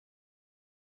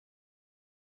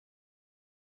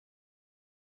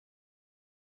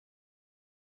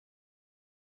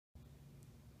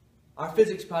Our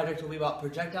physics project will be about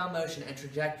projectile motion and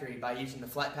trajectory by using the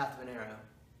flight path of an arrow.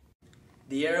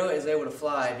 The arrow is able to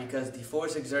fly because the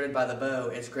force exerted by the bow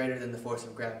is greater than the force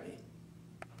of gravity.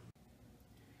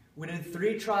 We did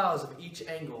 3 trials of each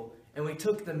angle, and we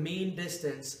took the mean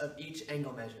distance of each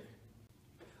angle measure.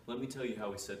 Let me tell you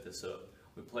how we set this up.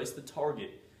 We placed the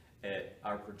target at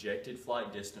our projected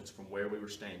flight distance from where we were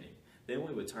standing. Then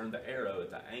we would turn the arrow at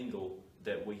the angle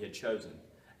that we had chosen.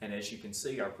 And as you can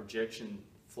see, our projection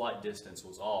flight distance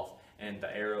was off, and the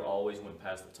arrow always went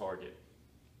past the target.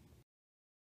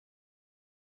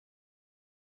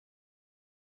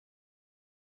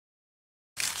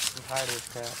 I'm tired of this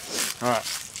crap. Alright.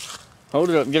 Hold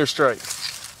it up and get her straight. Is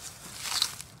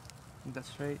that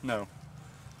straight? No.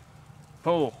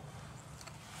 Pull.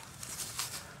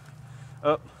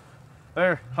 Up.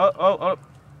 There. Up. Oh, up.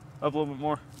 Up a little bit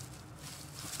more.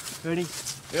 Ready?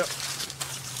 Yep.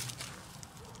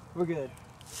 We're good.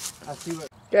 I see what.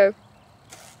 Go.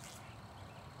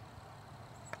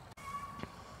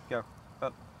 Go.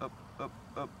 Up, up, up,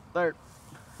 up. There.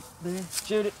 There.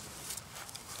 Shoot it.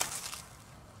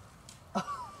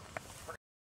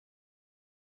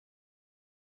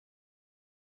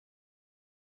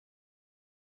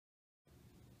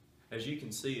 As you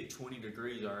can see, at 20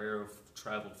 degrees, our arrow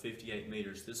traveled 58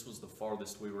 meters. This was the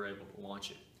farthest we were able to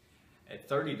launch it. At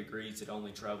 30 degrees, it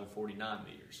only traveled 49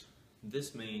 meters.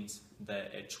 This means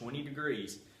that at 20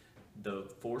 degrees, the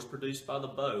force produced by the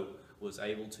bow was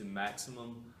able to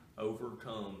maximum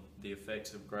overcome the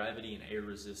effects of gravity and air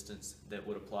resistance that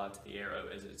would apply to the arrow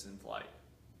as it's in flight.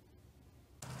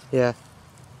 Yeah.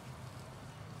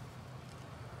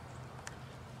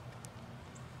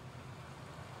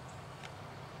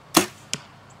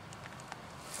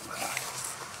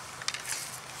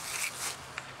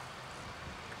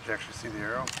 Did you actually see the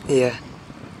arrow? Yeah.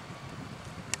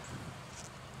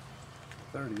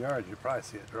 30 yards, you probably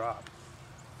see it drop.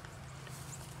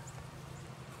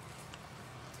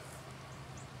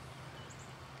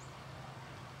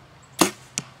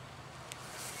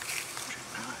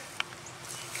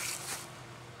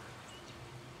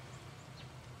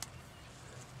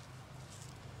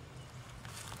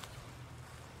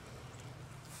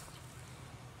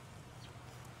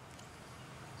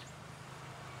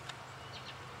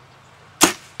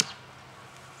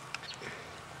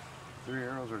 Three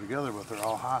arrows are together, but they're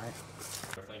all high.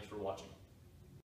 Thanks for watching.